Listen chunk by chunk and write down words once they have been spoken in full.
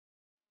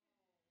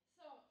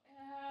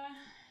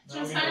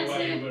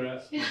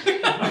Transparency.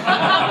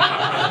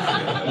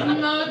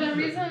 No, the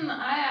reason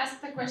I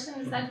asked the question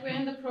is that we're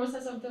in the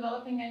process of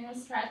developing a new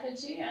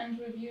strategy and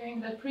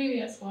reviewing the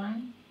previous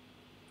one.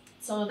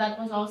 So that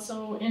was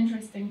also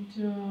interesting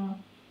to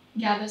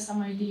gather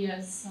some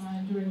ideas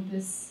during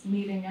this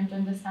meeting and to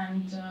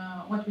understand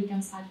what we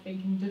can start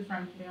thinking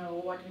differently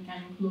or what we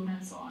can include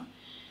and so on.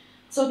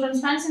 So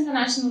Transparency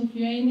International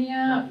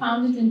Lithuania,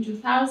 founded in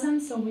 2000,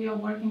 so we are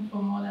working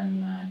for more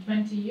than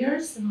 20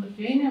 years in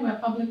Lithuania. We're a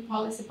public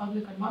policy,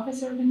 public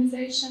advocacy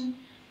organization.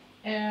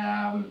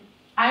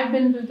 I've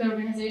been with the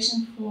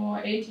organization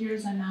for 8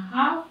 years and a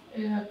half,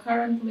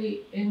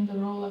 currently in the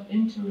role of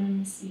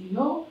interim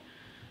CEO.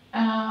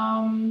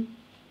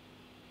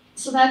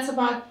 So that's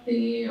about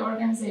the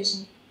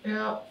organization.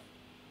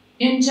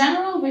 In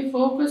general, we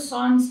focus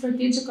on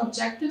strategic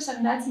objectives,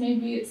 and that's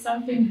maybe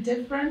something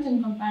different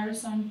in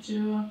comparison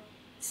to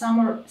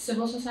some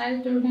civil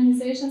society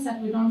organizations, that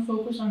we don't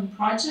focus on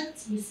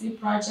projects. We see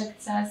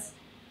projects as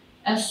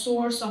a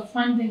source of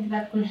funding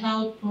that could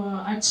help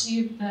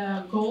achieve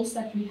the goals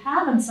that we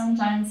have, and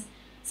sometimes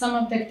some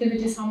of the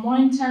activities are more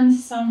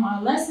intense, some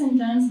are less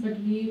intense, but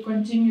we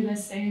continue the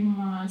same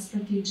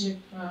strategic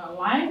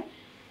line.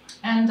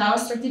 And our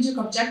strategic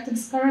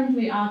objectives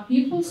currently are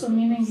people, so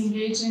meaning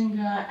engaging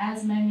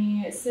as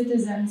many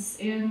citizens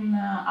in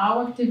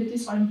our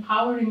activities or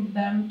empowering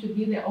them to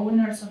be the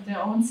owners of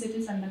their own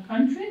cities and the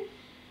country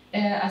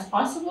as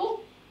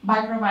possible,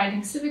 by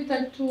providing civic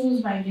tech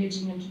tools, by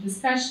engaging into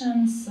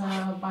discussions,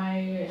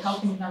 by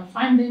helping them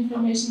find the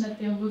information that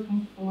they're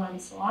looking for, and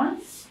so on.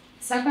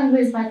 Secondly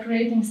is by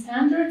creating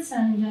standards,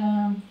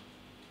 and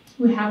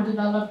we have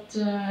developed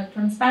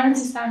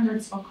transparency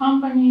standards for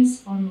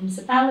companies, for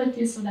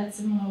municipalities, so that's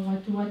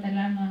similar to what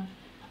Elena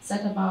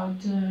said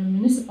about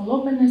municipal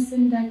openness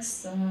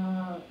index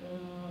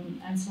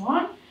and so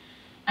on.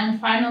 And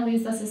finally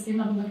is the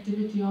sustainable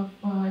activity of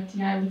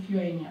TI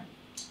Lithuania.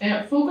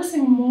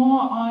 Focusing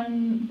more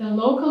on the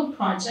local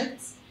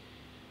projects,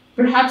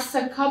 perhaps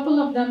a couple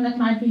of them that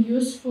might be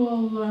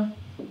useful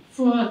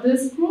for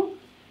this group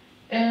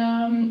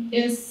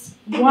is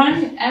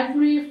one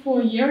every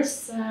 4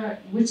 years,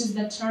 which is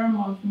the term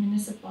of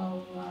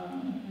municipal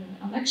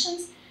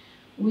elections.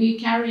 We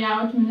carry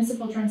out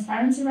municipal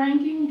transparency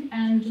ranking,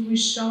 and we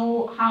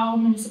show how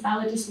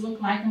municipalities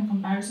look like in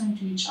comparison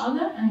to each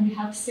other, and we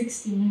have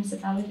 60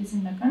 municipalities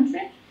in the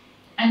country.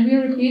 And we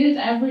repeat it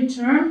every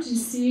term to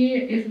see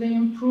if they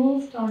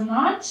improved or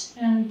not,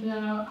 and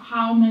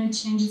how many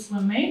changes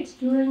were made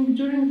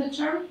during the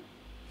term.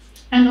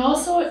 And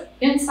also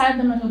inside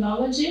the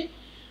methodology,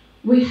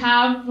 we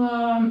have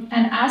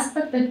an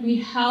aspect that we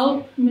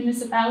help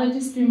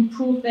municipalities to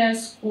improve their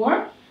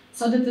score,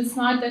 so that it's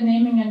not a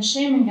naming and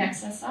shaming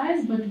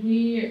exercise, but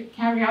we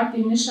carry out the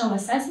initial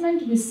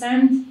assessment, we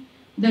send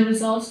the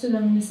results to the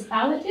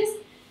municipalities,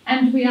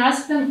 and we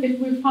ask them if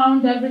we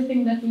found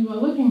everything that we were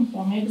looking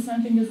for. Maybe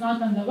something is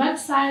not on the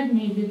website,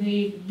 maybe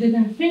they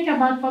didn't think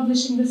about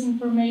publishing this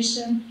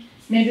information,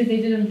 maybe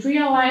they didn't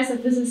realize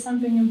that this is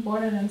something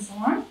important, and so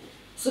on.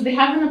 So they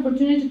have an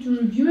opportunity to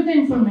review the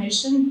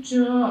information,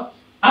 to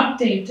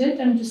update it,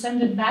 and to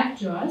send it back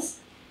to us.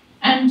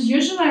 And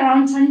usually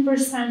around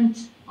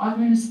 10% of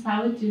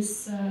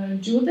municipalities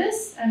do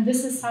this, and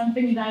this is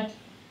something that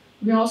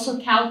we also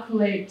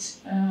calculate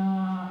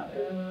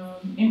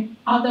in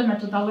other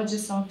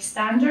methodologies of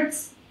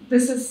standards.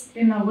 This is,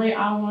 in a way,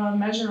 our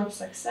measure of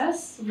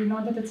success. We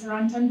know that it's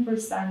around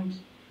 10%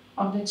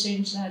 of the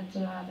change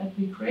that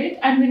we create,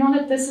 and we know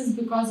that this is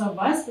because of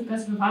us,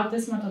 because without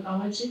this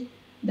methodology,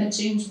 the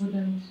change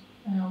wouldn't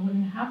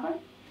happen.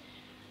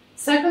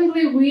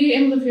 Secondly, we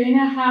in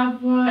Lithuania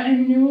have a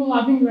new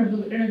lobbying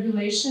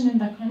regulation in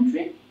the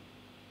country,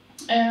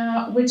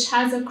 which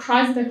has a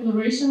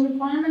cross-declaration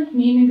requirement,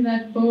 meaning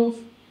that both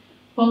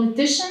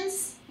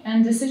politicians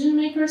and decision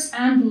makers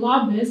and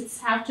lobbyists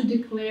have to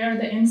declare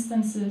the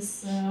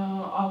instances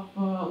of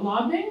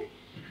lobbying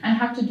and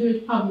have to do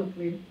it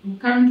publicly.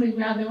 Currently,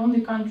 we are the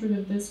only country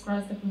with this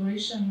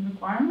cross-declaration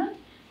requirement.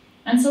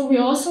 And so we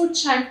also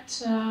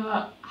checked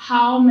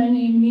how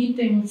many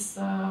meetings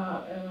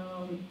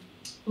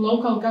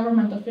local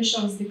government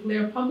officials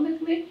declare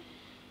publicly,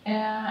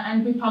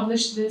 and we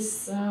publish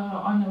this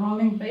on a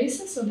rolling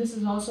basis. So this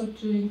is also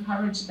to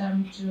encourage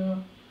them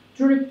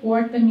to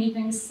report the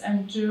meetings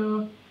and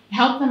to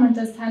help them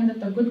understand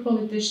that a good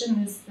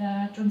politician is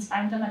the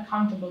transparent and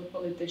accountable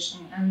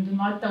politician, and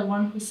not the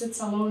one who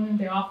sits alone in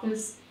the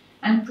office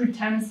and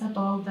pretends that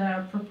all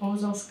the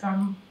proposals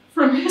come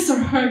from his or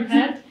her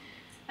head,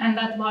 and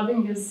that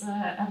lobbying is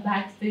a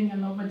bad thing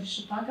and nobody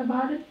should talk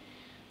about it.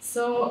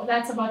 So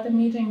that's about the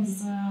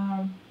meetings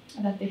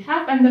that they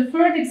have. And the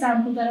third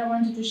example that I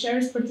wanted to share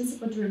is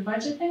participatory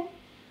budgeting.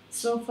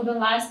 So for the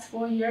last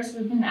 4 years,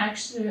 we've been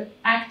actually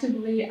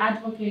actively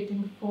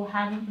advocating for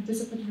having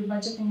participatory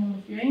budgeting in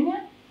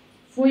Lithuania.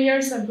 4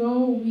 years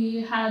ago,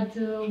 we had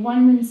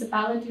one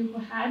municipality who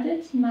had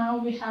it. Now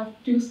we have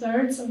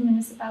 2/3 of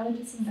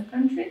municipalities in the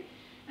country.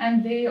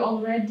 and they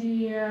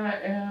already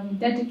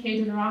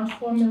dedicated around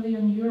 4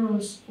 million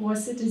euros for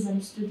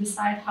citizens to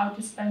decide how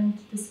to spend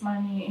this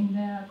money in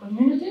their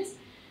communities.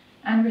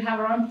 And we have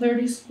around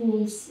 30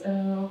 schools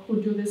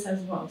who do this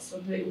as well.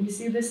 So we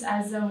see this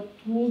as a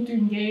tool to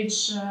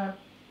engage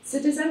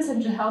citizens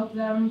and to help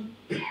them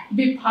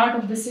be part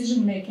of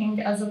decision making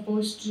as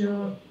opposed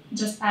to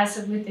just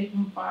passively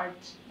taking part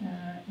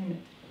in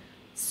it.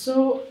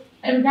 So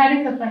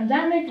regarding the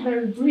pandemic,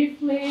 very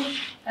briefly,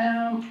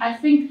 I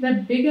think the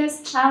biggest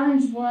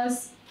challenge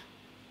was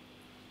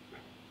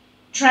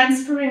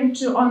transferring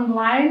to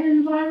online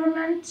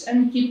environment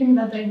and keeping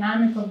the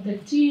dynamic of the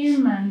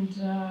team and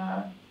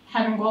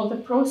having all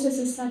the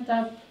processes set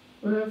up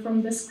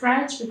from the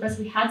scratch, because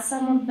we had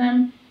some of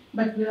them,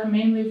 but we are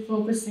mainly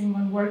focusing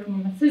on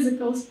working in a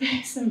physical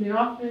space in the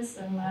office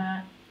and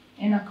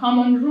in a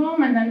common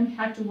room, and then we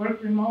had to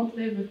work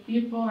remotely with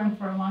people and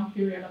for a long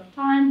period of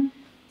time.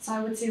 So I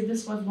would say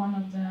this was one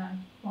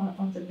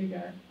of the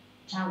bigger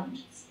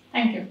challenges.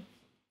 Thank you.